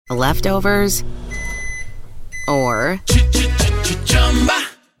leftovers, or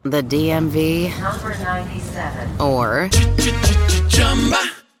the DMV, Number 97. or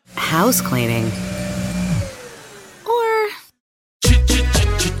house cleaning, or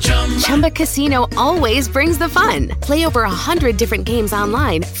Chumba Casino always brings the fun. Play over 100 different games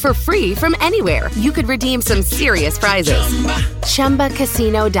online for free from anywhere. You could redeem some serious prizes.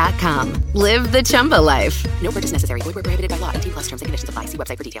 ChumbaCasino.com. Live the Chumba life. No purchase necessary. Void where prohibited by law. 18+ terms and conditions apply. See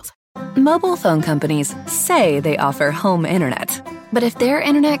website for details. Mobile phone companies say they offer home internet. But if their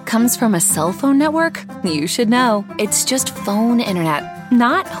internet comes from a cell phone network, you should know. It's just phone internet,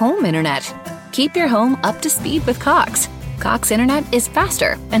 not home internet. Keep your home up to speed with Cox. Cox Internet is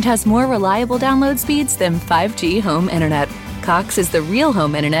faster and has more reliable download speeds than 5G home internet. Cox is the real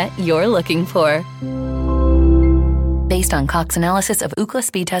home internet you're looking for. Based on Cox analysis of Ookla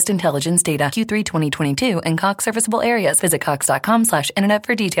speed test intelligence data Q3 2022 and Cox serviceable areas, visit cox.com/internet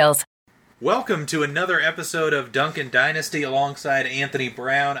for details. Welcome to another episode of Duncan Dynasty alongside Anthony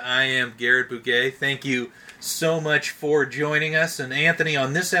Brown. I am Garrett Bouguet. Thank you so much for joining us. And Anthony,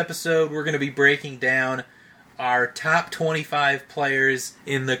 on this episode, we're going to be breaking down our top 25 players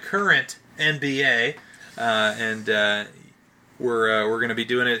in the current NBA, and we're going to be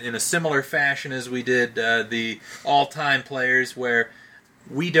doing it in a similar fashion as we did the all-time players, where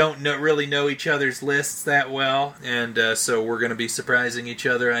we don't really know each other's lists that well, and so we're going to be surprising each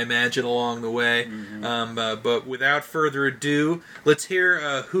other, I imagine, along the way. Mm-hmm. But without further ado, let's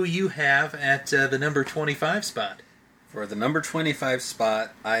hear who you have at the number 25 spot. For the number 25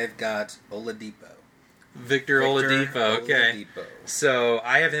 spot, I've got Oladipo. Victor Oladipo, okay. Oladipo. So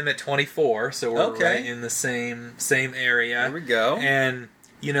I have him at 24, so we're right in the same area. There we go. And,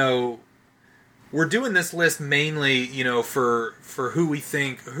 you know, we're doing this list mainly, you know, for who we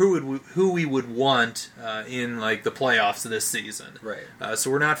think, who we would want in, like, the playoffs this season. Right. So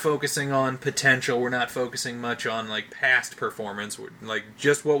we're not focusing on potential. We're not focusing much on, like, past performance. We're, like,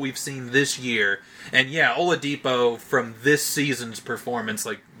 just what we've seen this year. And, yeah, Oladipo, from this season's performance,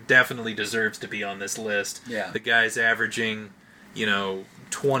 like, definitely deserves to be on this list. Yeah. The guy's averaging, you know,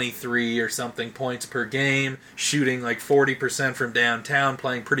 23 or something points per game, shooting like 40% from downtown,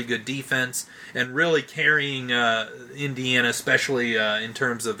 playing pretty good defense, and really carrying Indiana, especially in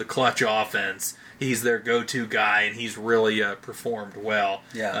terms of the clutch offense. He's their go-to guy, and he's really performed well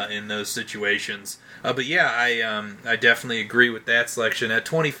in those situations. But yeah, I definitely agree with that selection. At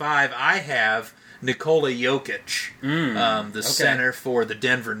 25, I have Nikola Jokic, the center for the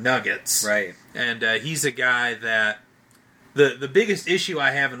Denver Nuggets. Right. And he's a guy that the biggest issue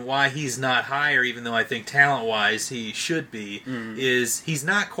I have and why he's not higher, even though I think talent-wise he should be, is he's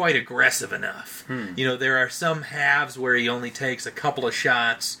not quite aggressive enough. You know, there are some halves where he only takes a couple of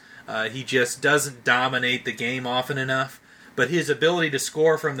shots. He just doesn't dominate the game often enough. But his ability to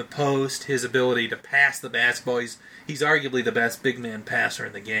score from the post, his ability to pass the basketball, he's arguably the best big man passer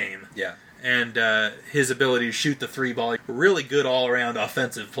in the game. Yeah. And his ability to shoot the three ball, really good all-around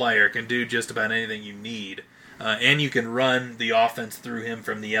offensive player, can do just about anything you need. And you can run the offense through him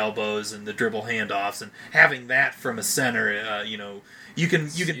from the elbows and the dribble handoffs. And having that from a center, you know, you can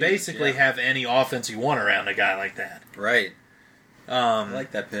basically have any offense you want around a guy like that. Right. I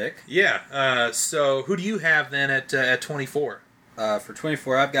like that pick. Yeah. So who do you have then at 24? For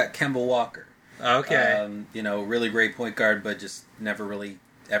 24, I've got Kemba Walker. Okay. You know, really great point guard, but just never really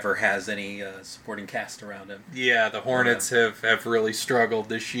ever has any supporting cast around him. Yeah, the Hornets have really struggled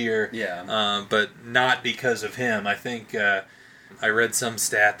this year. Yeah. But not because of him. I think I read some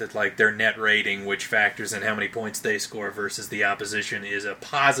stat that, like, their net rating, which factors in how many points they score versus the opposition, is a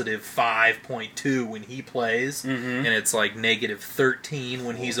positive 5.2 when he plays, and it's like negative 13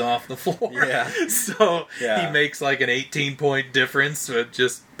 when he's off the floor. Yeah. So he makes like an 18-point difference with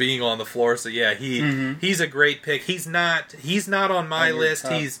just being on the floor. So yeah, he's a great pick. He's not on my list.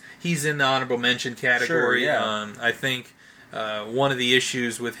 Top. He's in the honorable mention category. Sure, yeah. I think one of the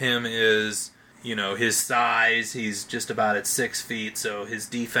issues with him is, you know, his size. He's just about at 6 feet, so his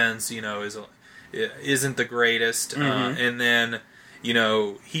defense, you know, isn't the greatest. And then, you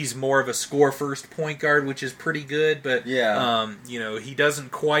know, he's more of a score-first point guard, which is pretty good, but, you know, he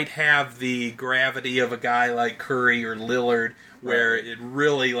doesn't quite have the gravity of a guy like Curry or Lillard, where it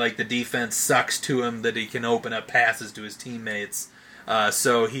really, like, the defense sucks to him that he can open up passes to his teammates.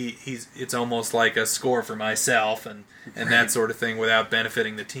 So it's almost like a score for myself and that sort of thing without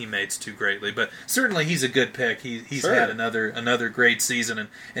benefiting the teammates too greatly. But certainly he's a good pick. He's had another great season,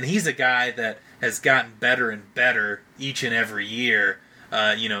 and he's a guy that has gotten better and better each and every year.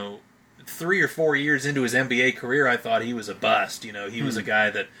 You know, 3 or 4 years into his NBA career, I thought he was a bust. You know, he was a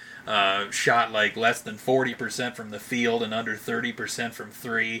guy that shot like less than 40% from the field and under 30% from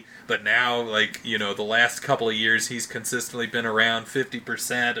three. But now, like, you know, the last couple of years, he's consistently been around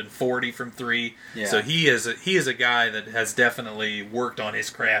 50% and 40 from three. Yeah. So he is a guy that has definitely worked on his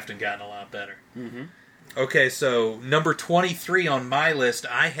craft and gotten a lot better. Mm-hmm. Okay, so number 23 on my list,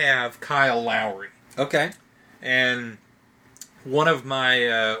 I have Kyle Lowry. Okay. And one of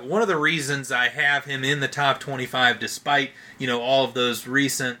the reasons I have him in the top 25, despite, you know, all of those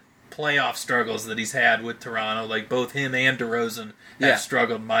recent playoff struggles that he's had with Toronto, like both him and DeRozan have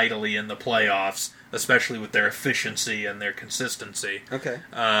struggled mightily in the playoffs, especially with their efficiency and their consistency. Okay.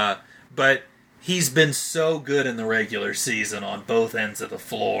 But he's been so good in the regular season on both ends of the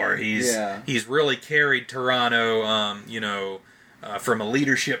floor. He's really carried Toronto, from a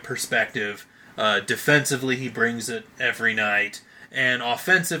leadership perspective. Defensively, he brings it every night. And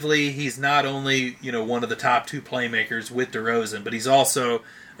offensively, he's not only, you know, one of the top two playmakers with DeRozan, but he's also,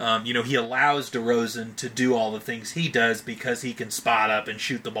 he allows DeRozan to do all the things he does because he can spot up and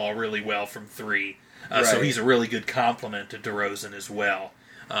shoot the ball really well from three. So he's a really good complement to DeRozan as well.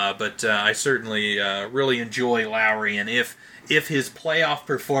 But I certainly really enjoy Lowry, and if his playoff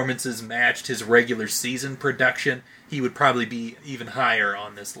performances matched his regular season production, he would probably be even higher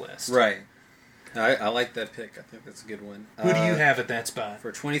on this list. Right. I like that pick. I think that's a good one. Who do you have at that spot?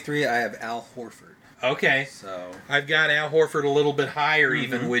 For 23, I have Al Horford. Okay. So I've got Al Horford a little bit higher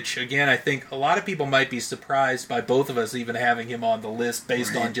even, which, again, I think a lot of people might be surprised by both of us even having him on the list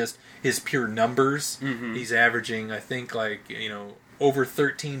based on just his pure numbers. Mm-hmm. He's averaging, I think, like, you know, over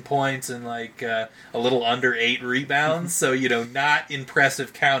 13 points and like a little under 8 rebounds. So, you know, not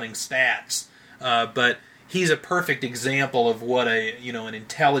impressive counting stats. But he's a perfect example of what an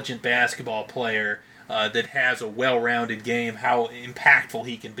intelligent basketball player that has a well-rounded game, how impactful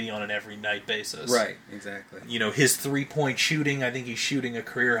he can be on an every-night basis. Right, exactly. You know, his three-point shooting, I think he's shooting a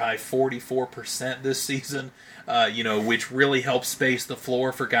career-high 44% this season, which really helps space the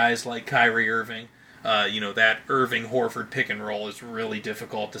floor for guys like Kyrie Irving. That Irving-Horford pick and roll is really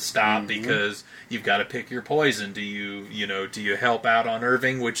difficult to stop because you've got to pick your poison. Do you help out on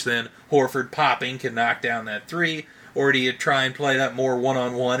Irving, which then Horford popping can knock down that three, or do you try and play that more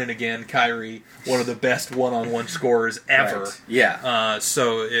one-on-one? And again, Kyrie, one of the best one-on-one scorers ever. Right. Yeah.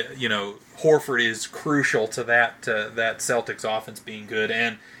 Horford is crucial to that Celtics offense being good,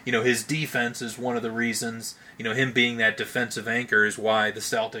 and his defense is one of the reasons. Him being that defensive anchor is why the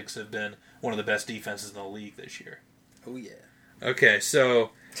Celtics have been one of the best defenses in the league this year. Oh, yeah. Okay,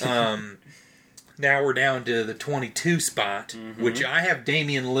 so now we're down to the 22 spot, which I have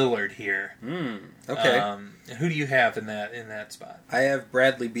Damian Lillard here. Okay. Who do you have in that spot? I have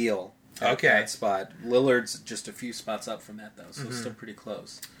Bradley Beal at Okay. that spot. Lillard's just a few spots up from that, though, so it's still pretty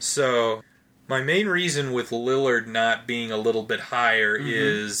close. So my main reason with Lillard not being a little bit higher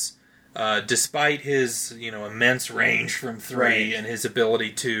is despite his immense range from three and his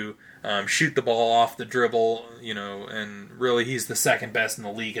ability to shoot the ball off the dribble, and really he's the second best in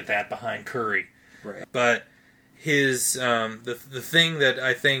the league at that behind Curry. Right. But his the thing that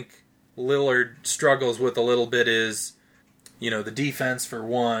I think Lillard struggles with a little bit is, the defense for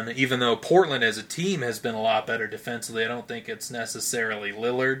one. Even though Portland as a team has been a lot better defensively, I don't think it's necessarily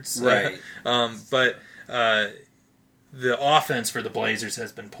Lillard's. Right. But the offense for the Blazers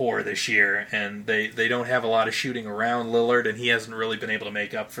has been poor this year, and they don't have a lot of shooting around Lillard, and he hasn't really been able to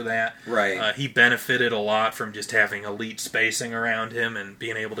make up for that. Right. He benefited a lot from just having elite spacing around him and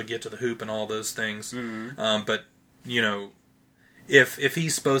being able to get to the hoop and all those things. But, if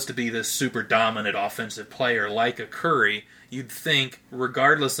he's supposed to be this super dominant offensive player like a Curry, you'd think,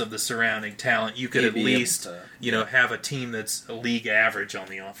 regardless of the surrounding talent, you could at least, have a team that's a league average on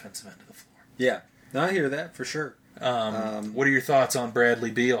the offensive end of the floor. Yeah. No, I hear that for sure. What are your thoughts on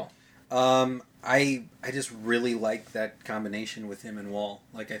Bradley Beal? I just really like that combination with him and Wall.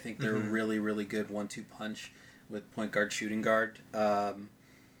 Like, I think they're a really, really good 1-2 punch with point guard, shooting guard.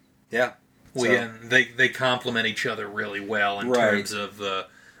 Yeah. They complement each other really well in terms of the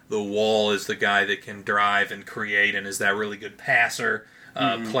Wall is the guy that can drive and create and is that really good passer.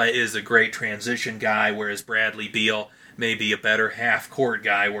 Play is a great transition guy, whereas Bradley Beal may be a better half-court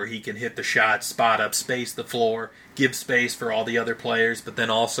guy where he can hit the shot, spot up, space the floor, give space for all the other players, but then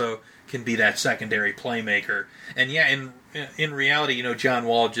also can be that secondary playmaker. And in reality, John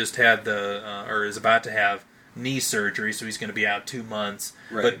Wall just had or is about to have knee surgery, so he's going to be out 2 months.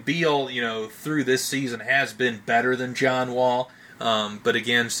 Right. But Beal, through this season has been better than John Wall. But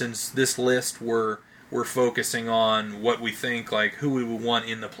again, since this list we're focusing on what we think, like who we would want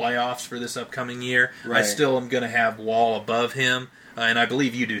in the playoffs for this upcoming year. Right. I still am going to have Wall above him, and I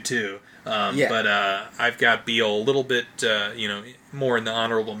believe you do too. But I've got Beal a little bit, more in the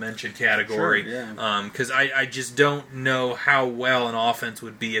honorable mention category. Sure, yeah. Because I just don't know how well an offense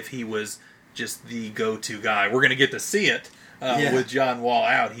would be if he was just the go-to guy. We're going to get to see it with John Wall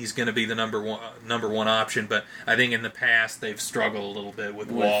out. He's going to be the number one option. But I think in the past they've struggled a little bit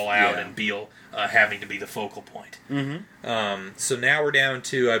with Wall out and Beal having to be the focal point. Mm-hmm. So now we're down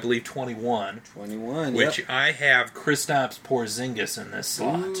to, I believe, 21. 21, which I have Kristaps Porzingis in this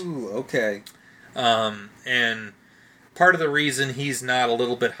slot. Ooh, okay. And part of the reason he's not a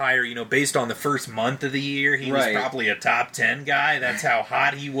little bit higher, based on the first month of the year, he was probably a top 10 guy. That's how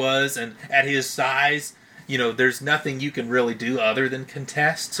hot he was. And at his size, there's nothing you can really do other than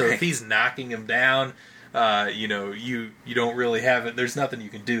contest. So if he's knocking him down, you don't really have it. There's nothing you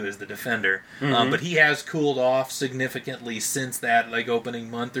can do as the defender. Mm-hmm. But he has cooled off significantly since that opening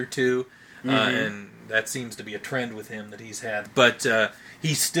month or two. And that seems to be a trend with him that he's had. But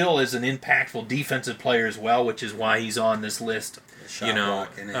he still is an impactful defensive player as well, which is why he's on this list. Being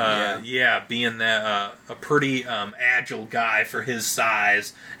that a pretty agile guy for his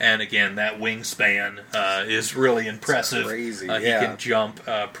size, and again that wingspan is really impressive. Crazy. He can jump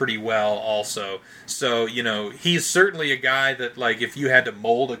pretty well also. So he's certainly a guy that if you had to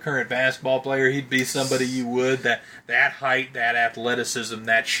mold a current basketball player, he'd be somebody you would that height, that athleticism,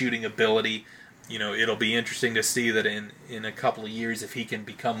 that shooting ability. It'll be interesting to see that in a couple of years if he can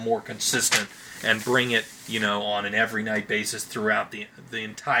become more consistent and bring it, on an every night basis throughout the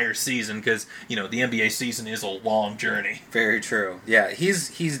entire season, because the NBA season is a long journey. Very true. Yeah,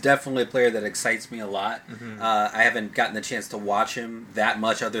 he's definitely a player that excites me a lot. Mm-hmm. I haven't gotten the chance to watch him that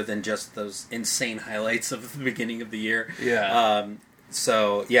much, other than just those insane highlights of the beginning of the year. Yeah.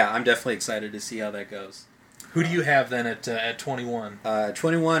 So yeah, I'm definitely excited to see how that goes. Who do you have then at 21?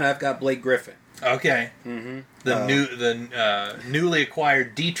 21, I've got Blake Griffin. Okay. Mm-hmm. The newly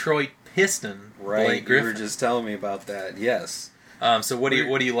acquired Detroit Piston. Right. Blake Griffin. You were just telling me about that. Yes. So what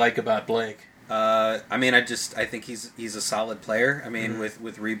do you like about Blake? I think he's a solid player. I mean,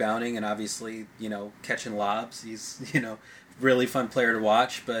 with rebounding and obviously catching lobs, he's really fun player to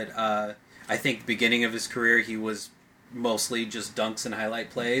watch. But I think beginning of his career he was mostly just dunks and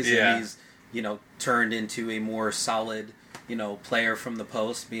highlight plays. Yeah. And he's turned into a more solid player from the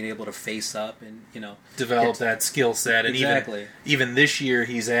post, being able to face up and develop that skill set. And exactly. Even this year,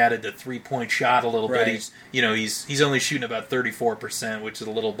 he's added the 3-point shot a little bit. He's only shooting about 34%, which is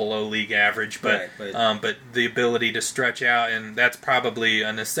a little below league average. But the ability to stretch out, and that's probably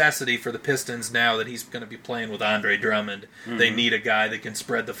a necessity for the Pistons now that he's going to be playing with Andre Drummond. Mm-hmm. They need a guy that can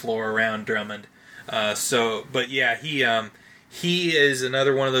spread the floor around Drummond. He is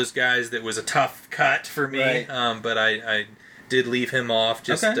another one of those guys that was a tough cut for me, but I did leave him off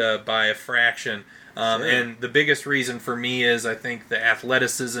just by a fraction. Sure. And the biggest reason for me is I think the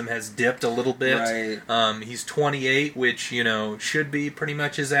athleticism has dipped a little bit. Right. He's 28, which should be pretty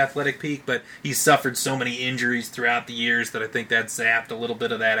much his athletic peak, but he's suffered so many injuries throughout the years that I think that zapped a little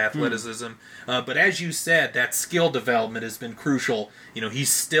bit of that athleticism. But as you said, that skill development has been crucial. He's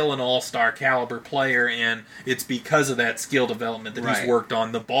still an all-star caliber player, and it's because of that skill development that he's worked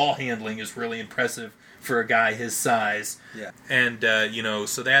on. The ball handling is really impressive for a guy his size. Yeah. And,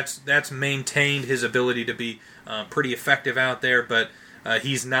 so that's maintained his ability to be pretty effective out there, but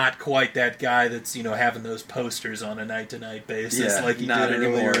he's not quite that guy that's, having those posters on a night-to-night basis like he did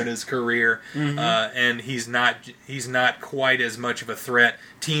earlier in his career. Mm-hmm. And he's not quite as much of a threat.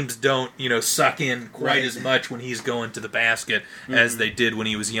 Teams don't, suck in quite as much when he's going to the basket as they did when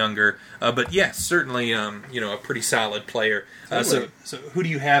he was younger. But yes, certainly, a pretty solid player. So who do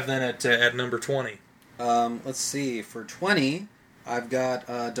you have then at number 20? Let's see. For 20, I've got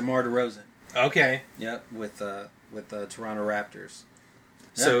DeMar DeRozan. Okay. Yep, with the Toronto Raptors.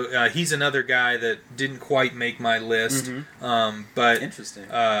 Yeah. So he's another guy that didn't quite make my list. Mm-hmm. But interesting.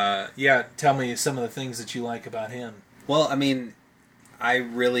 Tell me some of the things that you like about him. Well, I mean, I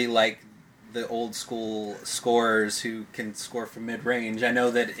really like the old school scorers who can score from mid range. I know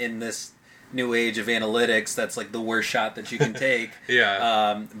that in this new age of analytics, that's like the worst shot that you can take.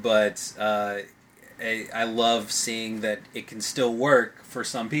 But I love seeing that it can still work for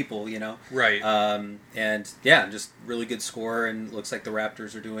some people, Right. And yeah, just really good scorer, and looks like the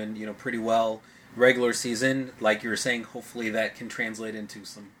Raptors are doing, pretty well regular season. Like you were saying, hopefully that can translate into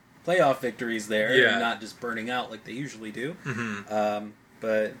some playoff victories there, and not just burning out like they usually do. Mm-hmm.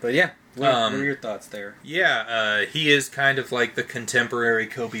 But yeah, what are your thoughts there? Yeah, he is kind of like the contemporary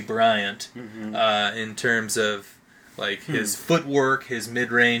Kobe Bryant in terms of his footwork, his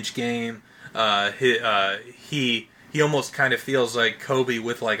mid-range game. He he almost kind of feels like Kobe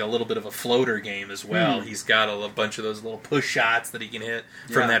with like a little bit of a floater game as well. He's got a bunch of those little push shots that he can hit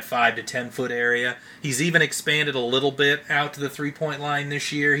from that 5 to 10 foot area. He's even expanded a little bit out to the 3-point line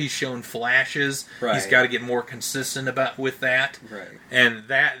this year. He's shown flashes. Right. He's got to get more consistent with that. Right. And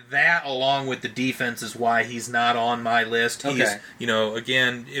that along with the defense is why he's not on my list. He's,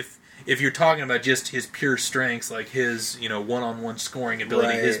 again, if you're talking about just his pure strengths, like his, one-on-one scoring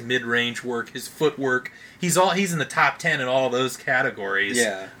ability, his mid-range work, his footwork, he's in the top 10 in all those categories.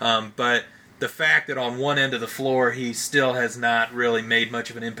 Yeah. But the fact that on one end of the floor he still has not really made much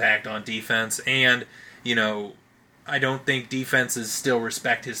of an impact on defense, and, I don't think defenses still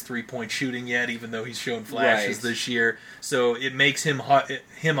respect his 3-point shooting yet, even though he's shown flashes this year. So it makes him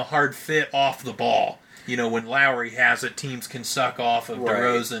a hard fit off the ball. When Lowry has it, teams can suck off of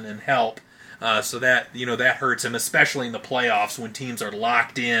DeRozan and help. So that hurts him, especially in the playoffs when teams are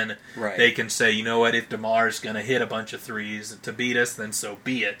locked in. Right. They can say, if DeMar's going to hit a bunch of threes to beat us, then so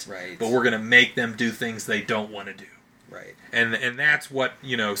be it. Right. But we're going to make them do things they don't want to do. Right. And that's what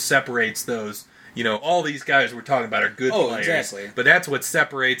separates those. All these guys we're talking about are good players. Exactly. But that's what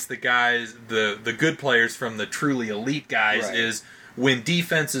separates the guys, the good players from the truly elite guys is when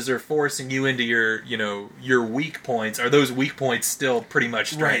defenses are forcing you into your weak points, are those weak points still pretty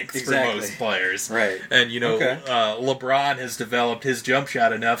much strengths for most players? Right. And, LeBron has developed his jump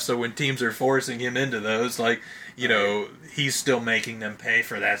shot enough so when teams are forcing him into those, he's still making them pay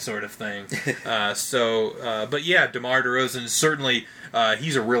for that sort of thing. But yeah, DeMar DeRozan is certainly...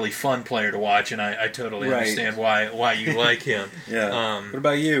 he's a really fun player to watch, and I totally understand why you like him. Yeah. What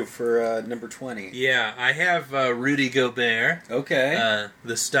about you for number 20? Yeah, I have Rudy Gobert. Okay.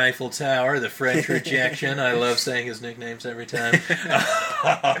 The Stifle Tower, the French Rejection. I love saying his nicknames every time.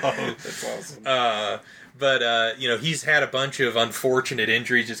 That's awesome. But he's had a bunch of unfortunate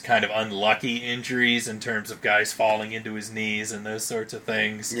injuries, just kind of unlucky injuries in terms of guys falling into his knees and those sorts of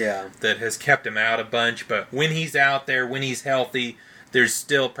things. Yeah. That has kept him out a bunch. But when he's out there, when he's healthy, there's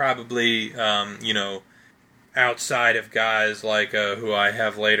still probably, outside of guys like who I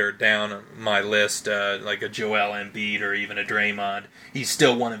have later down on my list, like a Joel Embiid or even a Draymond, he's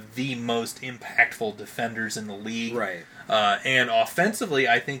still one of the most impactful defenders in the league. Right. And offensively,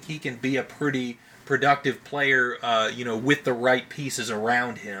 I think he can be a pretty productive player, with the right pieces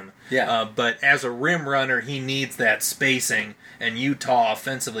around him. Yeah. But as a rim runner, he needs that spacing, and Utah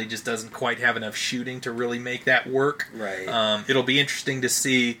offensively just doesn't quite have enough shooting to really make that work. Right. It'll be interesting to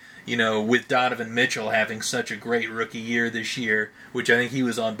see, with Donovan Mitchell having such a great rookie year this year, which I think he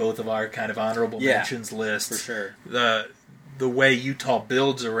was on both of our kind of honorable mentions lists. For sure. The way Utah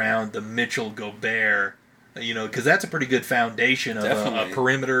builds around the Mitchell-Gobert, because that's a pretty good foundation of a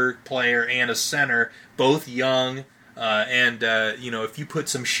perimeter player and a center, both young, and if you put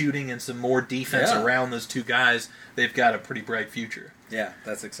some shooting and some more defense around those two guys, they've got a pretty bright future. Yeah,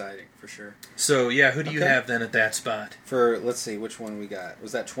 that's exciting, for sure. So, who do you have then at that spot? Let's see, which one we got?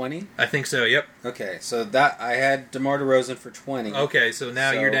 Was that 20? I think so, yep. Okay, so I had DeMar DeRozan for 20. Okay, so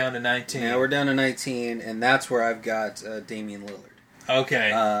now you're down to 19. Now we're down to 19, and that's where I've got Damian Lillard.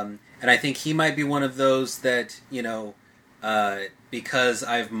 Okay. And I think he might be one of those that, because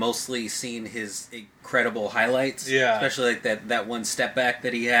I've mostly seen his incredible highlights, especially like that one step back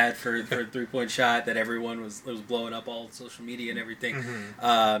that he had for a 3-point shot that everyone was blowing up all social media and everything.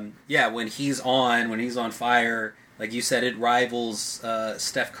 Mm-hmm. When he's on fire, like you said, it rivals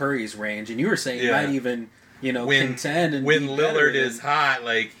Steph Curry's range, and you were saying he might even contend. And when Lillard is hot,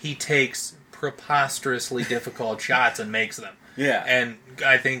 like he takes preposterously difficult shots and makes them. Yeah. And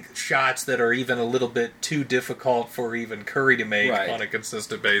I think shots that are even a little bit too difficult for even Curry to make on a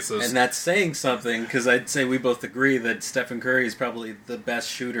consistent basis. And that's saying something, because I'd say we both agree that Stephen Curry is probably the best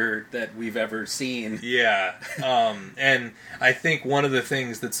shooter that we've ever seen. Yeah. And I think one of the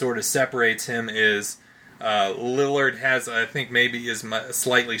things that sort of separates him is Lillard has, I think, maybe is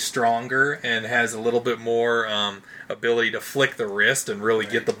slightly stronger and has a little bit more ability to flick the wrist and really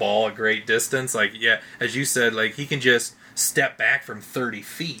get the ball a great distance. Like, as you said, like he can just step back from 30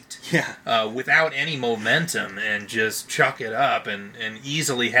 feet without any momentum and just chuck it up and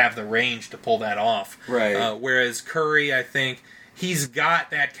easily have the range to pull that off. Right. Whereas Curry, I think, he's got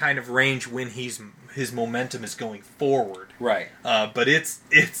that kind of range when his momentum is going forward. Right. But it's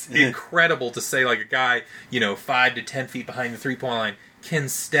incredible to say like a guy, 5 to 10 feet behind the 3-point line can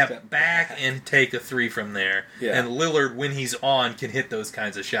step back and take a 3 from there. Yeah. And Lillard, when he's on, can hit those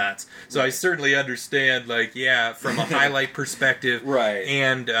kinds of shots. So I certainly understand, from a highlight perspective, right.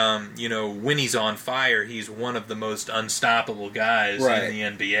 And, when he's on fire, he's one of the most unstoppable guys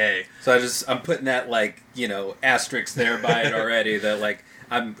in the NBA. So I'm putting that, asterisk there by it already, that,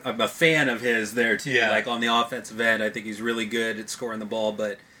 I'm a fan of his there too. Yeah. Like on the offensive end, I think he's really good at scoring the ball.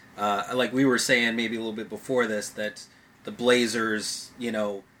 But like we were saying maybe a little bit before this, that the Blazers,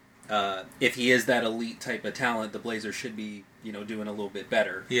 if he is that elite type of talent, the Blazers should be doing a little bit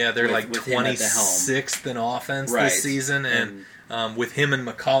better. Yeah, they're with 26th in offense right. this season, and with him and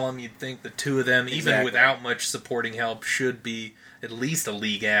McCollum, you'd think the two of them, even without much supporting help, should be at least a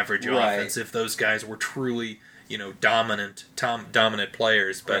league average offense if those guys were truly dominant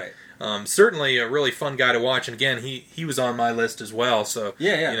players. But certainly a really fun guy to watch. And again, he was on my list as well. So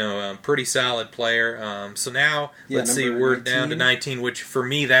pretty solid player. So now let's see, we're 19. Down to 19, which for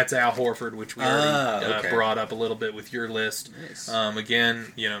me that's Al Horford, which we already brought up a little bit with your list. Nice.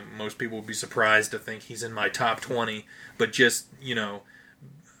 Again, most people would be surprised to think he's in my top 20, but just the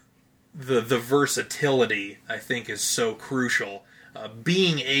versatility I think is so crucial.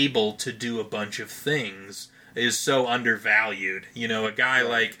 Being able to do a bunch of things is so undervalued. A guy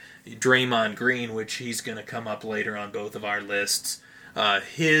like Draymond Green, which he's going to come up later on both of our lists,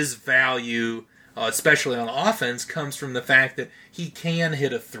 his value, especially on offense, comes from the fact that he can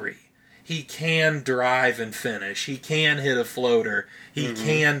hit a three. He can drive and finish. He can hit a floater. He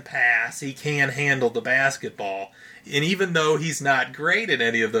can pass. He can handle the basketball. And even though he's not great at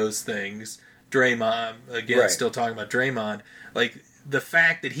any of those things, Draymond, again, still talking about Draymond, the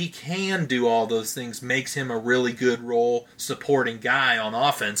fact that he can do all those things makes him a really good role supporting guy on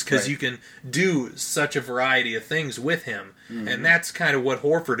offense, because you can do such a variety of things with him. And that's kind of what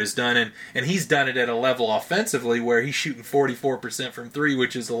Horford has done, and he's done it at a level offensively where he's shooting 44% from three,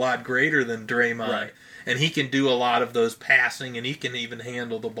 which is a lot greater than Draymond. And he can do a lot of those passing, and he can even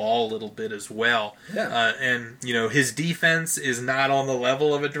handle the ball a little bit as well. And his defense is not on the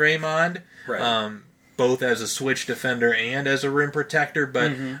level of a Draymond. Both as a switch defender and as a rim protector,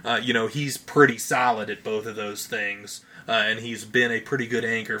 but he's pretty solid at both of those things, and he's been a pretty good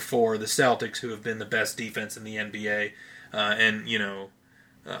anchor for the Celtics, who have been the best defense in the NBA.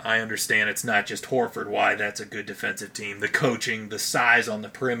 I understand it's not just Horford why that's a good defensive team. The coaching, the size on the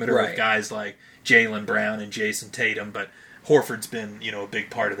perimeter of guys like Jaylen Brown and Jason Tatum, but Horford's been a big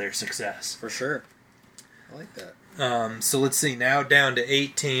part of their success. For sure. I like that. So let's see, now down to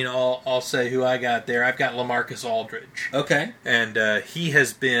 18, I'll say who I got there. I've got LaMarcus Aldridge. Okay. And he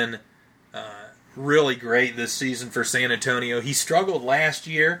has been really great this season for San Antonio. He struggled last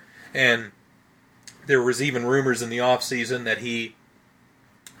year, and there was even rumors in the offseason that he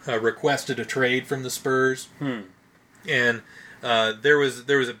requested a trade from the Spurs. And there was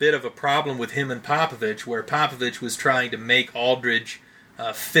a bit of a problem with him and Popovich, where Popovich was trying to make Aldridge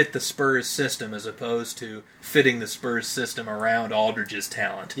fit the Spurs system as opposed to fitting the Spurs system around Aldridge's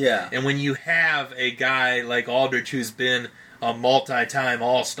talent. And when you have a guy like Aldridge who's been a multi-time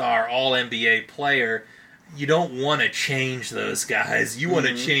All-Star, All-NBA player, you don't want to change those guys. You want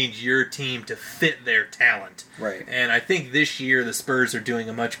to change your team to fit their talent. And I think this year the Spurs are doing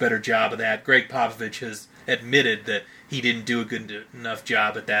a much better job of that. Greg Popovich has admitted that he didn't do a good enough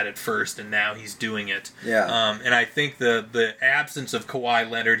job at that at first, and now he's doing it. And I think the absence of Kawhi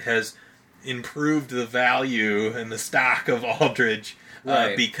Leonard has improved the value and the stock of Aldridge,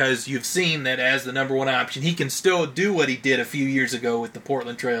 because you've seen that as the number one option, he can still do what he did a few years ago with the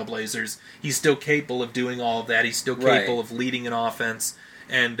Portland Trail Blazers. He's still capable of doing all of that. He's still capable of leading an offense.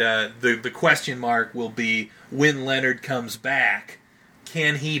 And the question mark will be, when Leonard comes back,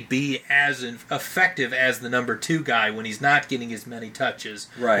 can he be as effective as the number two guy when he's not getting as many touches,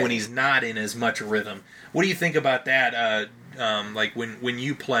 when he's not in as much rhythm? What do you think about that? Like when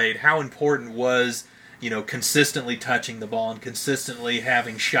you played, how important was consistently touching the ball and consistently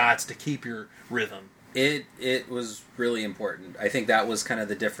having shots to keep your rhythm? It was really important. I think that was kind of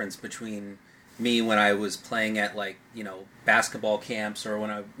the difference between me when I was playing at basketball camps, or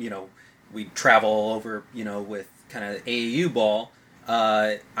when we'd travel all over with kind of AAU ball.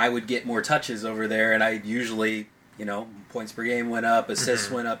 I would get more touches over there, and I usually, points per game went up, assists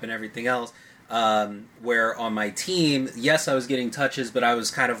went up, and everything else. Where on my team, yes, I was getting touches, but I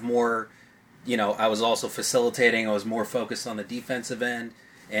was kind of more, I was also facilitating. I was more focused on the defensive end,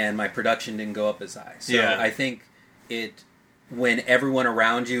 and my production didn't go up as high. So I think when everyone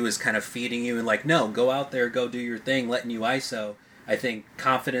around you is kind of feeding you and like, no, go out there, go do your thing, letting you ISO, I think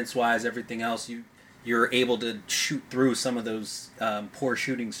confidence-wise, everything else, you're able to shoot through some of those poor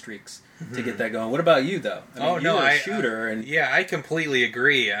shooting streaks to get that going. What about you, though? You're a shooter. I completely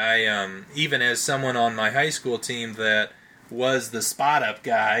agree. I even as someone on my high school team that was the spot-up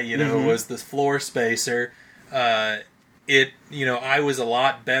guy, was the floor spacer, I was a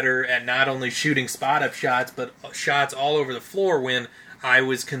lot better at not only shooting spot-up shots, but shots all over the floor when I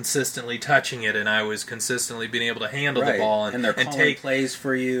was consistently touching it, and I was consistently being able to handle the ball and they're calling take plays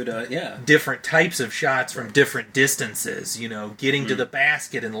for you to different types of shots from different distances. Getting to the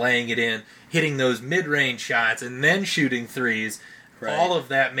basket and laying it in, hitting those mid-range shots, and then shooting threes. Right. All of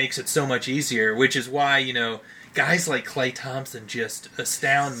that makes it so much easier, which is why guys like Klay Thompson just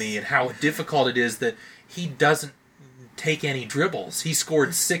astound me at how difficult it is that he doesn't take any dribbles. He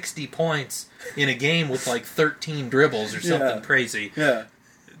scored 60 points in a game with like 13 dribbles or something crazy. Yeah.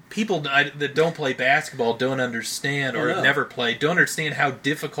 People that don't play basketball don't understand, or have never played, don't understand how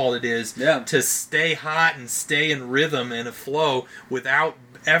difficult it is to stay hot and stay in rhythm and a flow without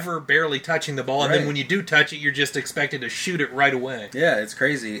ever barely touching the ball. And then when you do touch it, you're just expected to shoot it right away. Yeah, it's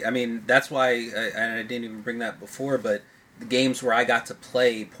crazy. I mean, that's why, and I didn't even bring that before, but the games where I got to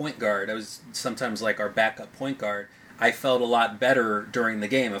play point guard, I was sometimes like our backup point guard, I felt a lot better during the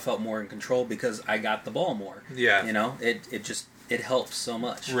game. I felt more in control because I got the ball more. Yeah. It helps so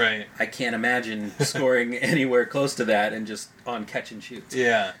much. Right. I can't imagine scoring anywhere close to that and just on catch and shoots.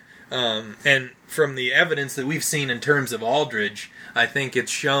 Yeah. And from the evidence that we've seen in terms of Aldridge, I think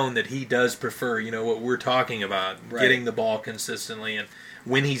it's shown that he does prefer, what we're talking about, getting the ball consistently. And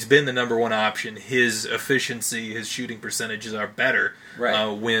when he's been the number one option, his efficiency, his shooting percentages are better.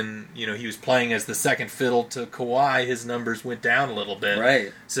 Right. When he was playing as the second fiddle to Kawhi, his numbers went down a little bit.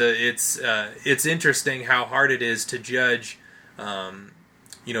 Right. So it's interesting how hard it is to judge.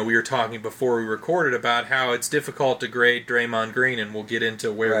 We were talking before we recorded about how it's difficult to grade Draymond Green, and we'll get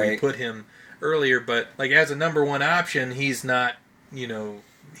into where we put him earlier. But like as a number one option, he's not.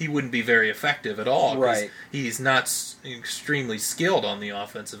 He wouldn't be very effective at all. Right. He's not extremely skilled on the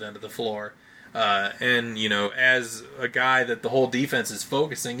offensive end of the floor. And, as a guy that the whole defense is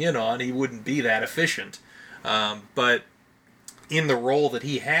focusing in on, he wouldn't be that efficient. But in the role that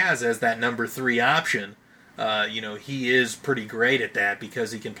he has as that number 3 option, he is pretty great at that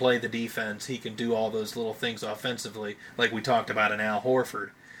because he can play the defense. He can do all those little things offensively, like we talked about in Al Horford.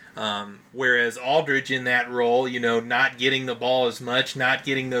 Whereas Aldridge in that role, not getting the ball as much, not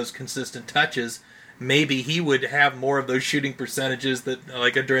getting those consistent touches, maybe he would have more of those shooting percentages that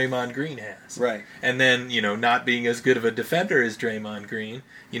like a Draymond Green has. Right. And then, not being as good of a defender as Draymond Green,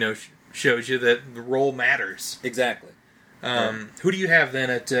 shows you that the role matters. Exactly. Who do you have then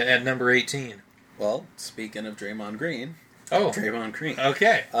at number 18? Well, speaking of Draymond Green. Oh. Draymond Green.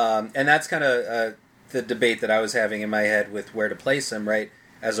 Okay. And that's kind of the debate that I was having in my head with where to place him, right?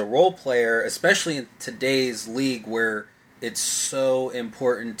 As a role player, especially in today's league where it's so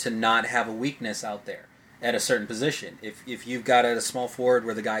important to not have a weakness out there at a certain position. If you've got a small forward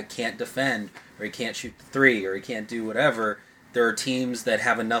where the guy can't defend, or he can't shoot the 3, or he can't do whatever, there are teams that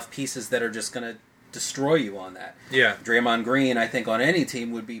have enough pieces that are just going to destroy you on that. Yeah. Draymond Green, I think, on any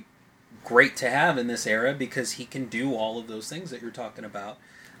team would be great to have in this era because he can do all of those things that you're talking about.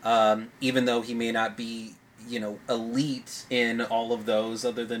 Even though he may not be elite in all of those,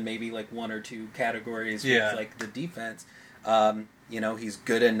 other than maybe like 1 or 2 categories with like the defense. He's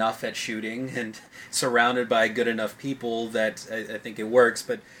good enough at shooting and surrounded by good enough people that I think it works.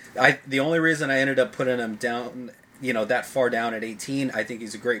 But the only reason I ended up putting him down, that far down at 18, I think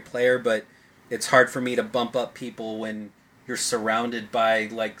he's a great player, but it's hard for me to bump up people when you're surrounded by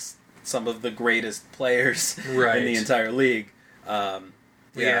like some of the greatest players in the entire league.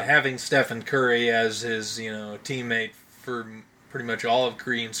 Having Stephen Curry as his teammate for pretty much all of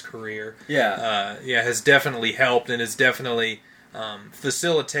Green's career, has definitely helped and has definitely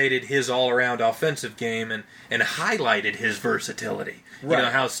facilitated his all-around offensive game and highlighted his versatility.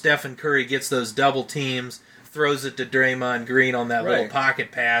 Right. How Stephen Curry gets those double teams, throws it to Draymond Green on that little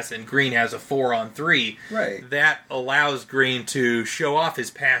pocket pass, and Green has a 4-on-3. Right. That allows Green to show off his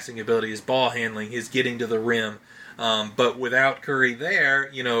passing ability, his ball handling, his getting to the rim. But without Curry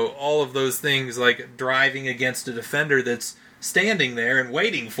there, all of those things like driving against a defender that's standing there and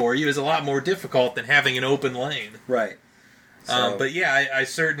waiting for you is a lot more difficult than having an open lane. Right. So. But yeah, I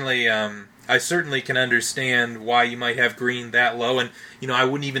certainly can understand why you might have Green that low, and I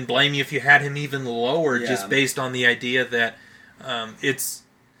wouldn't even blame you if you had him even lower, just based on the idea that it's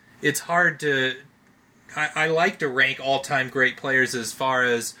hard to. I like to rank all-time great players as far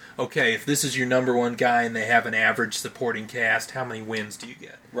as, okay, if this is your number 1 guy and they have an average supporting cast, how many wins do you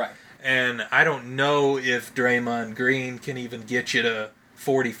get? Right. And I don't know if Draymond Green can even get you to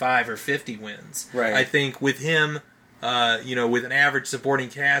 45 or 50 wins. Right. I think with him, with an average supporting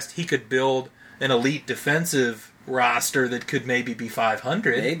cast, he could build an elite defensive roster that could maybe be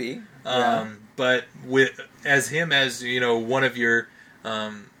 500. Maybe. But as one of your,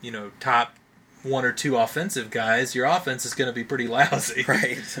 top one or two offensive guys, your offense is going to be pretty lousy.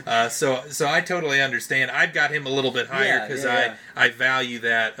 Right. So I totally understand. I've got him a little bit higher because I value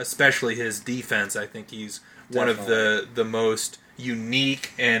that, especially his defense. I think he's one of the most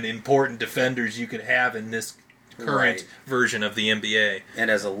unique and important defenders you could have in this current version of the NBA. And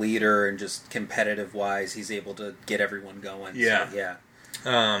as a leader and just competitive wise, he's able to get everyone going. Yeah. So, yeah.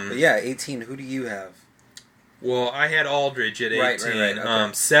 But yeah, 18, who do you have? Well, I had Aldridge at 18. Right.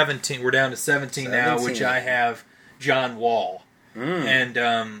 Okay. 17, we're down to 17 now, which I have John Wall.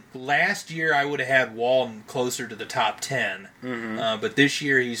 And last year I would have had Wall closer to the top 10. But this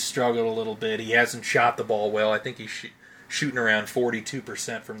year he's struggled a little bit. He hasn't shot the ball well. I think he's shooting around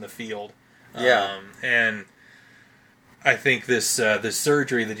 42% from the field. And I think this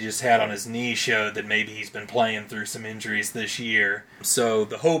surgery that he just had on his knee showed that maybe he's been playing through some injuries this year. So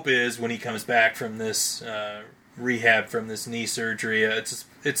the hope is when he comes back from this rehab from this knee surgery, it's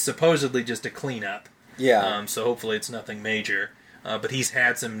supposedly just a cleanup. Yeah. So hopefully it's nothing major. But he's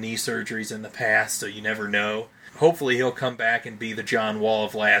had some knee surgeries in the past, so you never know. Hopefully he'll come back and be the John Wall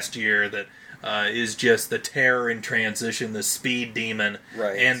of last year that is just the terror in transition, the speed demon,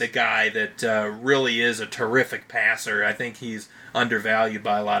 and the guy that really is a terrific passer. I think he's undervalued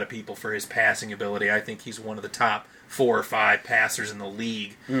by a lot of people for his passing ability. I think he's one of the top 4 or 5 passers in the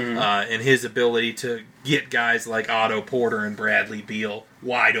league, and his ability to get guys like Otto Porter and Bradley Beal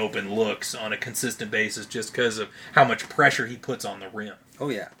wide open looks on a consistent basis just because of how much pressure he puts on the rim. Oh,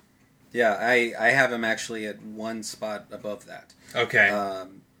 yeah. Yeah, I have him actually at one spot above that. Okay.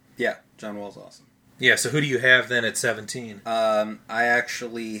 Yeah, John Wall's awesome. Yeah, so who do you have then at 17? I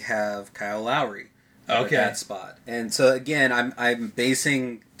actually have Kyle Lowry at that spot. And so, again, I'm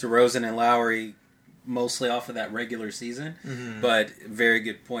basing DeRozan and Lowry mostly off of that regular season, but very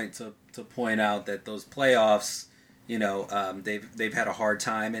good point to point out that those playoffs, they've had a hard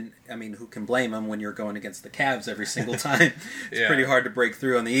time, and I mean, who can blame them when you're going against the Cavs every single time? It's pretty hard to break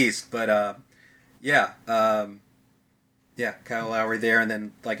through on the East, but Kyle Lowry there, and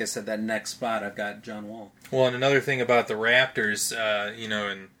then, like I said, that next spot I've got John Wall. Well, and another thing about the Raptors,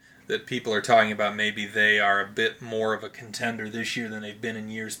 and that people are talking about maybe they are a bit more of a contender this year than they've been in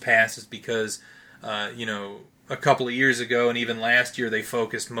years past is because, a couple of years ago and even last year they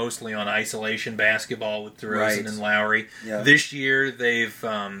focused mostly on isolation basketball with DeRozan and Lowry. Yeah. This year they've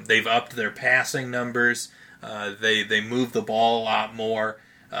upped their passing numbers. They move the ball a lot more.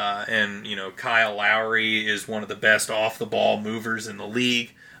 And Kyle Lowry is one of the best off-the-ball movers in the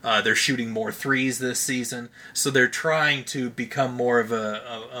league. They're shooting more threes this season, so they're trying to become more of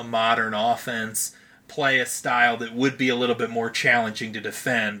a modern offense, play a style that would be a little bit more challenging to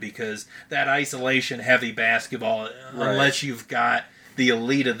defend because that isolation-heavy basketball, unless you've got the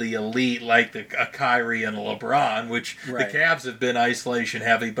elite of the elite like a Kyrie and a LeBron, which the Cavs have been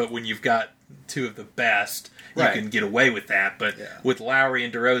isolation-heavy, but when you've got two of the best, you can get away with that. But with Lowry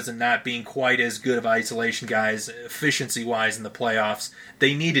and DeRozan not being quite as good of isolation guys, efficiency-wise in the playoffs,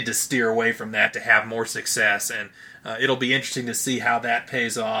 they needed to steer away from that to have more success. And it'll be interesting to see how that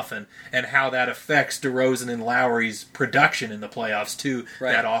pays off and how that affects DeRozan and Lowry's production in the playoffs too,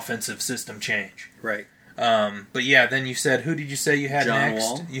 that offensive system change. Right. But yeah, then you said, who did you say you had John next?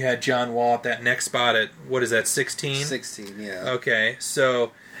 Wall. You had John Wall at that next spot at, what is that, 16? 16, yeah. Okay,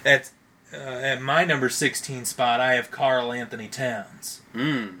 so at my number 16 spot, I have Karl Anthony Towns.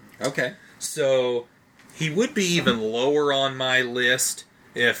 Okay. So he would be even lower on my list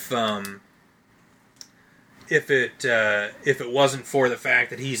if it wasn't for the fact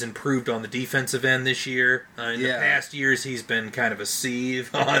that he's improved on the defensive end this year. In the past years, he's been kind of a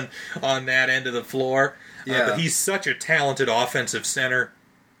sieve on that end of the floor. But he's such a talented offensive center.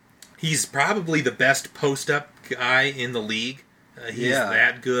 He's probably the best post-up guy in the league. He's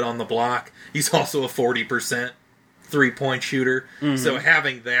that good on the block. He's also a 40% three-point shooter. So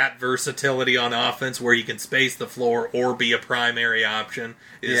having that versatility on offense where he can space the floor or be a primary option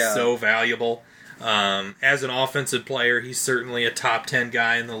is so valuable. As an offensive player, he's certainly a top 10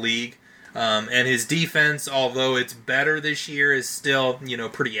 guy in the league. And his defense, although it's better this year, is still,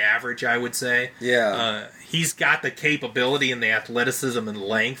 pretty average, I would say. Yeah. He's got the capability and the athleticism and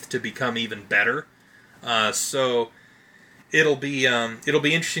length to become even better. So it'll be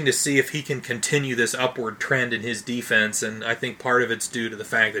interesting to see if he can continue this upward trend in his defense, and I think part of it's due to the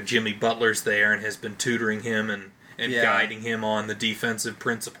fact that Jimmy Butler's there and has been tutoring him and guiding him on the defensive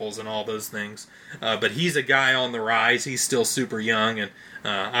principles and all those things. But he's a guy on the rise. He's still super young, and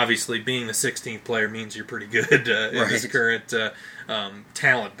obviously being the 16th player means you're pretty good in this current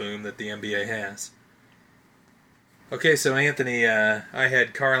talent boom that the NBA has. Okay, so Anthony, I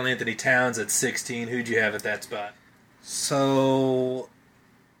had Karl Anthony Towns at 16. Who'd you have at that spot? So,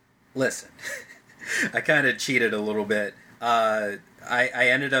 listen. I kind of cheated a little bit. I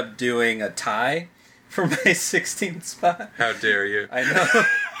ended up doing a tie for my 16th spot. How dare you? I know.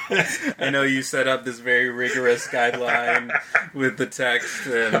 I know you set up this very rigorous guideline with the text,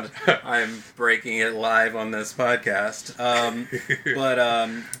 and I'm breaking it live on this podcast. But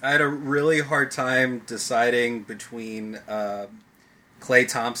I had a really hard time deciding between Klay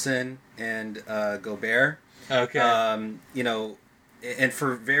Thompson and Gobert. Okay. You know, and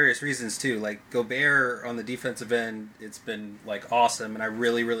for various reasons too. Like Gobert on the defensive end, it's been like awesome, and I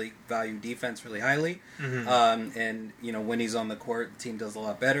really, really value defense really highly. Mm-hmm. And you know, when he's on the court, the team does a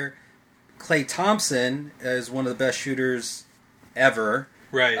lot better. Klay Thompson is one of the best shooters ever.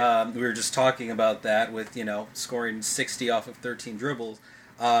 Right. We were just talking about that with, you know, scoring 60 off of 13 dribbles.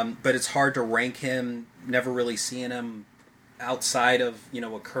 But it's hard to rank him. Never really seeing him outside of, you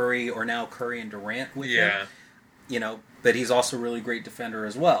know, a Curry or now Curry and Durant with him. You know, but he's also a really great defender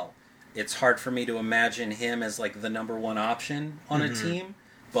as well. It's hard for me to imagine him as like the number one option on a team,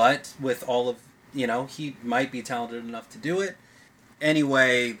 but with all of, you know, he might be talented enough to do it.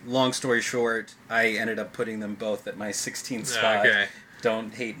 Anyway, long story short, I ended up putting them both at my 16th spot. Okay.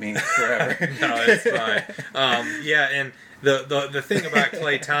 Don't hate me forever. No, it's fine. Yeah, and the thing about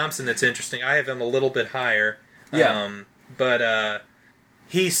Klay Thompson that's interesting, I have him a little bit higher. Yeah. But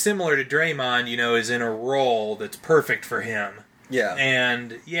he's similar to Draymond, you know, is in a role that's perfect for him. Yeah.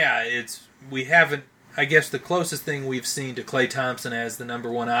 And, yeah, I guess the closest thing we've seen to Klay Thompson as the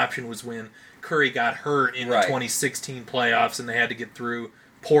number one option was when Curry got hurt in the 2016 playoffs and they had to get through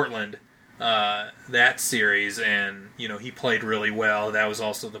Portland that series, and, you know, he played really well. That was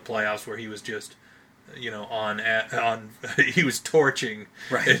also the playoffs where he was just, you know, he was torching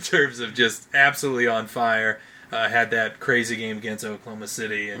in terms of just absolutely on fire. Had that crazy game against Oklahoma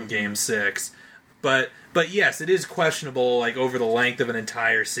City in Game 6. But yes, it is questionable, like, over the length of an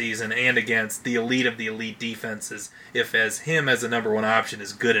entire season and against the elite of the elite defenses, if him as a number one option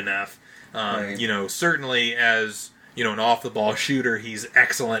is good enough. You know, certainly as, you know, an off-the-ball shooter, he's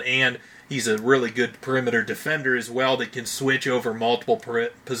excellent, and he's a really good perimeter defender as well that can switch over multiple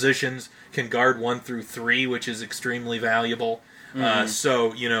positions, can guard 1 through 3, which is extremely valuable.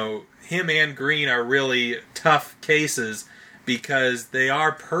 So, you know, him and Green are really tough cases because they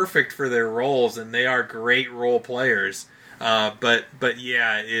are perfect for their roles and they are great role players. But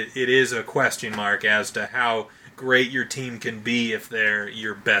yeah, it is a question mark as to how great your team can be if they're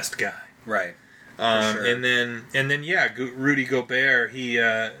your best guy. Right. Sure. And then yeah, Rudy Gobert, he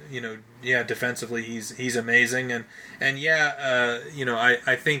you know, yeah, defensively he's amazing, and yeah, you know,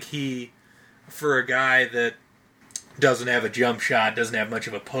 I think he, for a guy that doesn't have a jump shot, doesn't have much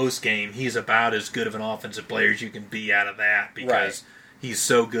of a post game, he's about as good of an offensive player as you can be out of that, because he's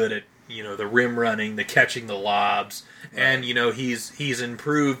so good at, you know, the rim running, the catching the lobs, and, you know, he's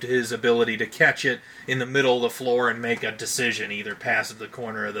improved his ability to catch it in the middle of the floor and make a decision, either pass at the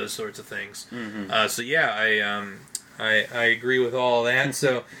corner or those sorts of things. So yeah, I agree with all that.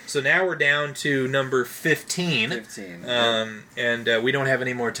 So now we're down to number 15. And we don't have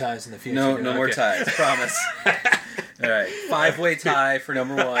any more ties in the future. No more ties, promise. All right, 5-way tie for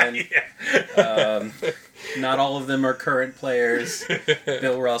number 1. Not all of them are current players.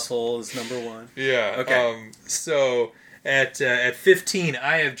 Bill Russell is number 1. Yeah. Okay. So at 15,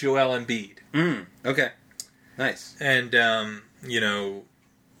 I have Joel Embiid. Okay. Nice. And you know,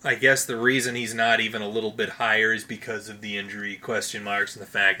 I guess the reason he's not even a little bit higher is because of the injury question marks and the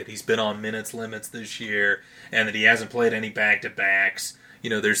fact that he's been on minutes limits this year and that he hasn't played any back-to-backs. You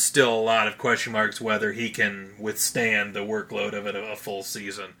know, there's still a lot of question marks whether he can withstand the workload of a full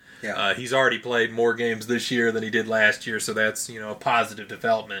season. Yeah. He's already played more games this year than he did last year, so that's, you know, a positive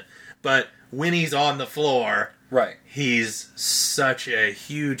development. But when he's on the floor, he's such a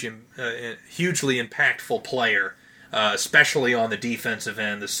hugely impactful player, especially on the defensive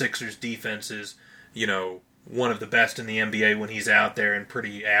end. The Sixers' defense is, you know, one of the best in the NBA when he's out there, and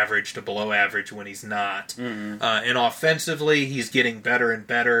pretty average to below average when he's not. And offensively, he's getting better and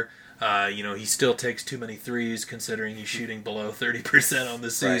better. You know, he still takes too many threes, considering he's shooting below 30% on the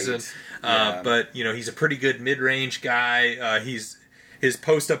season. But, you know, he's a pretty good mid-range guy. His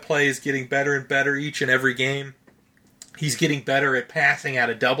post-up play is getting better and better each and every game. He's getting better at passing out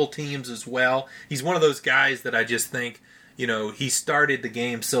of double teams as well. He's one of those guys that I just think, you know, he started the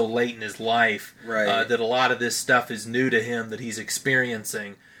game so late in his life that a lot of this stuff is new to him that he's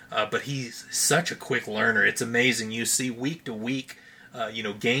experiencing. But he's such a quick learner. It's amazing. You see week to week, you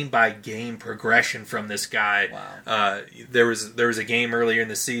know, game by game progression from this guy. Wow. There was a game earlier in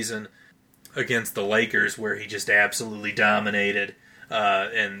the season against the Lakers where he just absolutely dominated,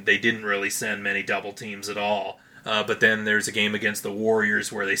 and they didn't really send many double teams at all. But then there's a game against the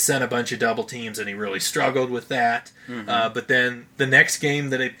Warriors where they sent a bunch of double teams, and he really struggled with that. But then the next game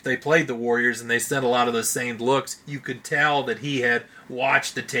that they played the Warriors, and they sent a lot of those same looks, you could tell that he had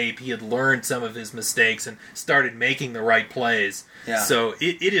watched the tape, he had learned some of his mistakes, and started making the right plays. Yeah. So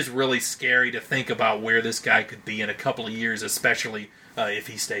it is really scary to think about where this guy could be in a couple of years, especially if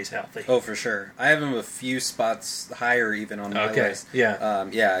he stays healthy. Oh, for sure. I have him a few spots higher even on my list. Yeah.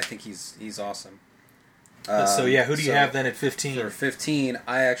 I think he's awesome. So who do you have then at 15? For 15,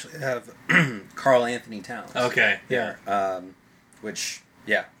 I actually have Karl Anthony Towns. Okay, yeah. Which,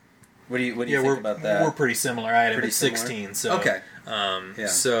 yeah. What do you think about that? We're pretty similar. I had him at Pretty 16. So okay.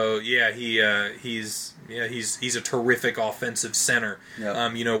 So he's a terrific offensive center.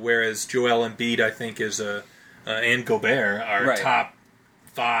 Yep. Whereas Joel Embiid, I think, is and Gobert are top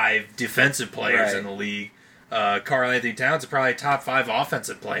 5 defensive players in the league. Karl Anthony Towns is probably a top 5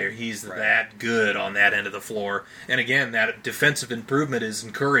 offensive player. He's that good on that end of the floor. And again, that defensive improvement is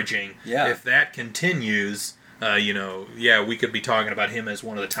encouraging. Yeah. If that continues, we could be talking about him as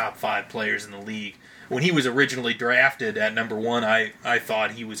one of the top 5 players in the league. When he was originally drafted at number 1, I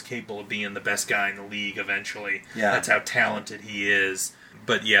thought he was capable of being the best guy in the league eventually. Yeah. That's how talented he is.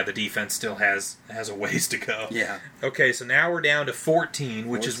 But yeah, the defense still has a ways to go. Yeah. Okay, so now we're down to 14,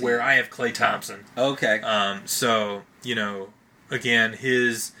 which is where I have Klay Thompson. Okay. So, again,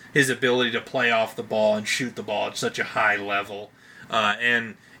 his ability to play off the ball and shoot the ball at such a high level.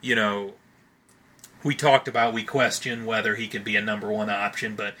 We question whether he can be a number 1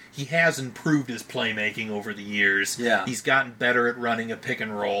 option, but he has improved his playmaking over the years. Yeah. He's gotten better at running a pick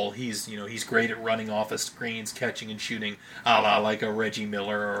and roll. He's great at running off of screens, catching and shooting, a la like a Reggie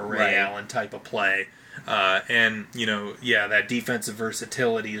Miller or a Ray Allen type of play. That defensive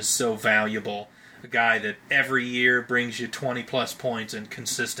versatility is so valuable. A guy that every year brings you 20-plus points and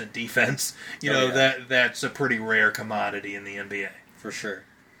consistent defense. That's a pretty rare commodity in the NBA. For sure.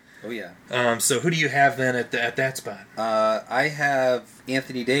 Oh, yeah. So who do you have then at that spot? I have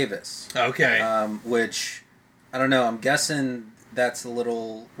Anthony Davis. Okay. Which, I don't know, I'm guessing that's a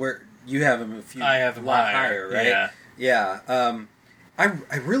little... where you have him I have him a lot higher, right? Yeah. Yeah.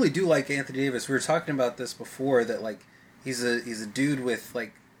 I really do like Anthony Davis. We were talking about this before, that, like, he's a dude with,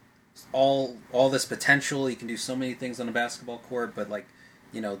 like, all this potential. He can do so many things on a basketball court, but, like,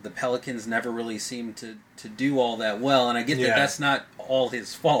 the Pelicans never really seem to do all that well, and I get that that's not all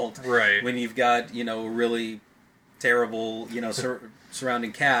his fault. Right. When you've got, a really terrible,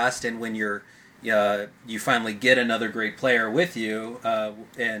 surrounding cast, and when you finally get another great player with you,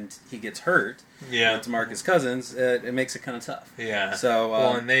 and he gets hurt, with DeMarcus Cousins, it makes it kind of tough. Yeah. So,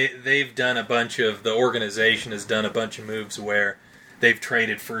 and they've done the organization has done a bunch of moves where they've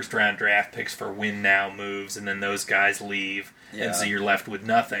traded first-round draft picks for win-now moves, and then those guys leave. Yeah. And so you're left with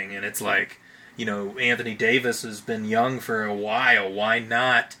nothing. And it's like, Anthony Davis has been young for a while. Why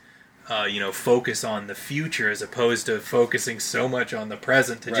not, focus on the future as opposed to focusing so much on the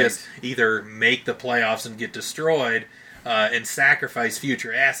present to just either make the playoffs and get destroyed and sacrifice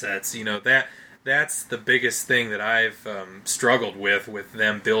future assets? That's the biggest thing that I've struggled with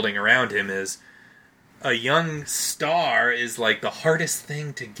them building around him is a young star is like the hardest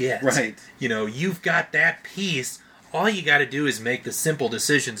thing to get. Right. You've got that piece. All you got to do is make the simple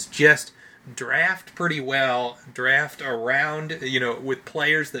decisions. Just draft pretty well. Draft around, with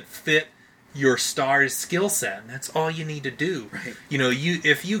players that fit your star's skill set. And that's all you need to do. Right.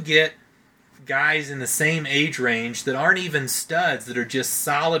 If you get guys in the same age range that aren't even studs, that are just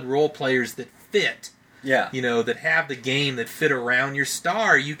solid role players that fit, that have the game that fit around your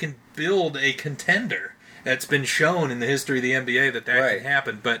star, you can build a contender. That's been shown in the history of the NBA that can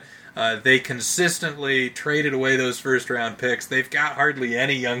happen. But they consistently traded away those first-round picks. They've got hardly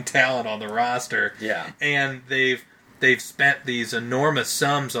any young talent on the roster. Yeah. And they've spent these enormous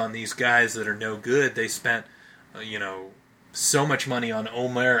sums on these guys that are no good. They spent, so much money on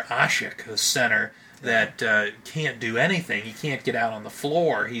Omer Ashik, the center, that can't do anything. He can't get out on the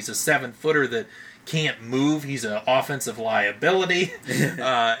floor. He's a 7-footer that can't move. He's an offensive liability.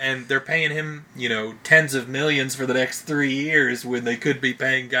 And they're paying him, tens of millions for the next 3 years when they could be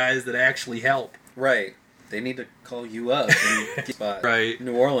paying guys that actually help. Right. They need to call you up and get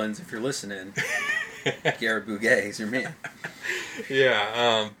New Orleans, if you're listening. Garrett Bouguet, he's your man.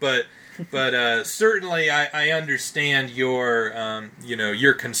 Yeah, but certainly I understand your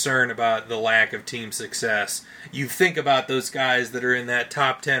concern about the lack of team success. You think about those guys that are in that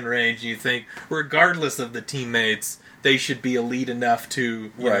top 10 range, and you think, regardless of the teammates, they should be elite enough to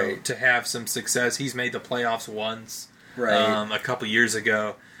to have some success. He's made the playoffs once, a couple years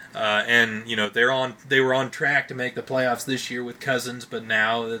ago. And they were on track to make the playoffs this year with Cousins, but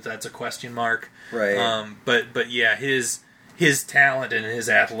now that's a question mark. Right. But yeah, his talent and his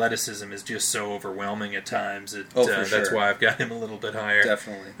athleticism is just so overwhelming at times. For sure. That's why I've got him a little bit higher.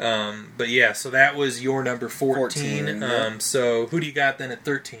 Definitely. But yeah, so that was your number 14. 14, yeah. So who do you got then at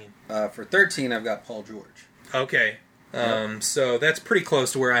 13? For 13, I've got Paul George. Okay. So that's pretty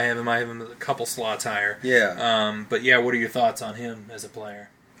close to where I have him. I have him a couple slots higher. Yeah. But yeah, what are your thoughts on him as a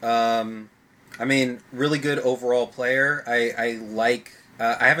player? I mean, really good overall player. I like...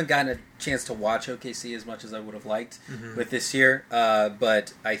 I haven't gotten a chance to watch OKC as much as I would have liked with this year,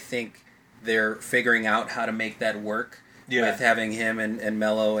 but I think they're figuring out how to make that work with having him and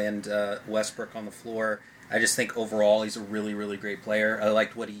Melo and Westbrook on the floor. I just think overall he's a really, really great player. I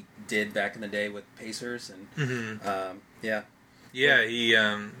liked what he did back in the day with Pacers, and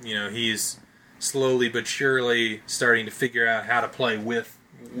he's slowly but surely starting to figure out how to play with.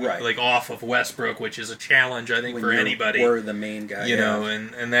 Right. Like off of Westbrook, which is a challenge, I think, when for anybody. We're the main guy,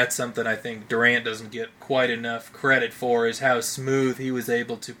 and that's something I think Durant doesn't get quite enough credit for, is how smooth he was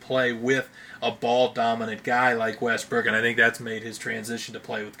able to play with a ball-dominant guy like Westbrook, and I think that's made his transition to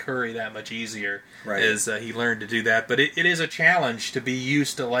play with Curry that much easier, as he learned to do that. But it is a challenge to be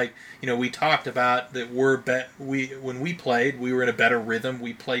used to, we talked about that when we played, we were in a better rhythm,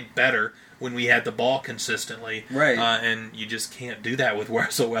 we played better when we had the ball consistently, right? And you just can't do that with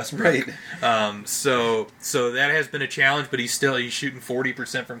Russell Westbrook, right? So that has been a challenge. But he's shooting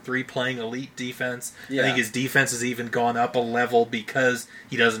 40% from three, playing elite defense. I think his defense has even gone up a level because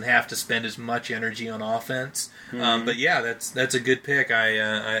he doesn't have to spend as much energy on offense. But yeah, that's a good pick. I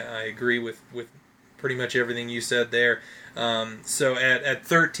agree with pretty much everything you said there. So at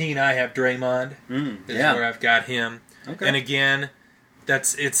 13, I have Draymond. Where I've got him. Okay. And again,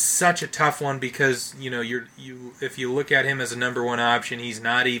 it's such a tough one because if you look at him as a number one option, he's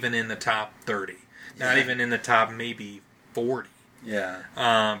not even in the top 30, not even in the top maybe 40.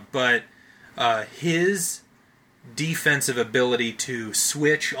 Yeah. But his defensive ability to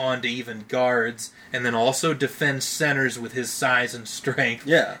switch onto even guards and then also defend centers with his size and strength,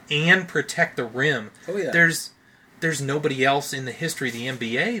 and protect the rim. Oh yeah. There's nobody else in the history of the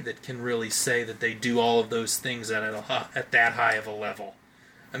NBA that can really say that they do all of those things at that high of a level.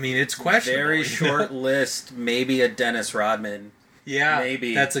 I mean, it's questionable. Very short list. Maybe a Dennis Rodman. Yeah,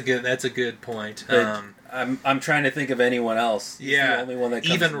 maybe that's a good point. I'm trying to think of anyone else. He's the only one that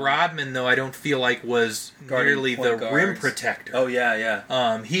comes even Rodman, though, I don't feel like was nearly the rim protector. Oh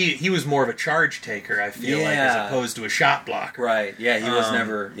yeah. He was more of a charge taker, I feel like, as opposed to a shot blocker. Right. Yeah, he was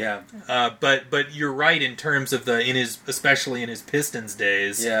never. Yeah. But you're right in terms of especially in his Pistons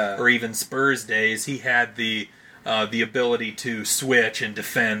days, or even Spurs days, he had the ability to switch and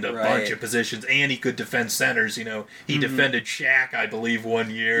defend a bunch of positions, and he could defend centers. He defended Shaq, I believe,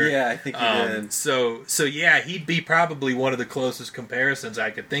 one year. Yeah, I think he did. So yeah, he'd be probably one of the closest comparisons I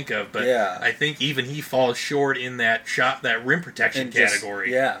could think of. But I think even he falls short in that rim protection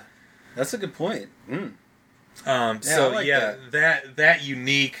category. That's a good point. That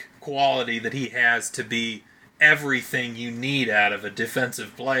unique quality that he has to be everything you need out of a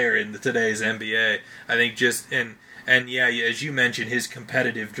defensive player in today's NBA. I think as you mentioned, his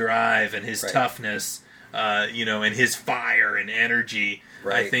competitive drive and his toughness, and his fire and energy,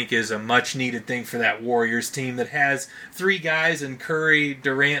 I think is a much needed thing for that Warriors team that has three guys in Curry,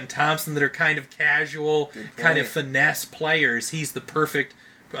 Durant, and Thompson that are kind of casual, kind of finesse players. He's the perfect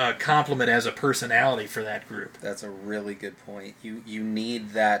complement as a personality for that group. That's a really good point. You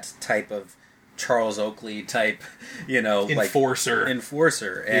need that type of Charles Oakley type, enforcer,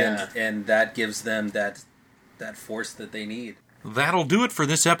 and that gives them that force that they need. That'll do it for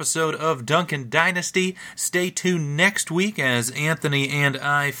this episode of Duncan Dynasty. Stay tuned next week as Anthony and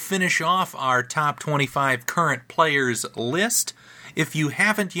I finish off our top 25 current players list. If you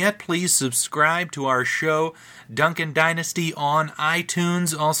haven't yet, please subscribe to our show, Duncan Dynasty, on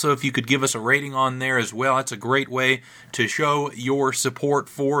iTunes. Also, if you could give us a rating on there as well, that's a great way to show your support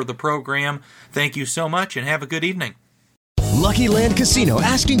for the program. Thank you so much, and have a good evening. Lucky Land Casino,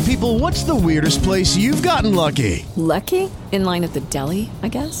 asking people, what's the weirdest place you've gotten lucky? Lucky? In line at the deli, I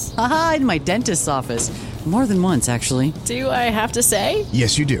guess? Aha, in my dentist's office. More than once, actually. Do I have to say?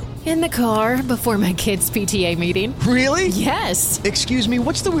 Yes, you do. In the car before my kids' PTA meeting. Really? Yes. Excuse me,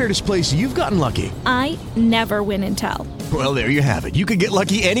 what's the weirdest place you've gotten lucky? I never win and tell. Well, there you have it. You can get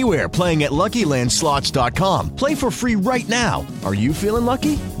lucky anywhere, playing at LuckyLandSlots.com. Play for free right now. Are you feeling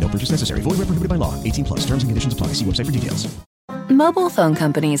lucky? No purchase necessary. Void where prohibited by law. 18+. Terms and conditions apply. See website for details. Mobile phone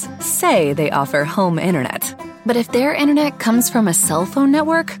companies say they offer home internet. But if their internet comes from a cell phone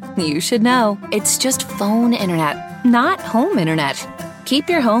network, you should know. It's just phone internet, not home internet. Keep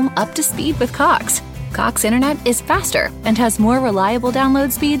your home up to speed with Cox. Cox Internet is faster and has more reliable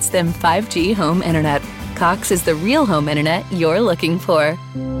download speeds than 5G home internet. Cox is the real home internet you're looking for.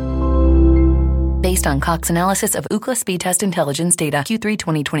 Based on Cox analysis of Ookla speed test intelligence data Q3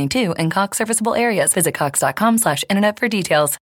 2022 and Cox serviceable areas, visit cox.com/internet for details.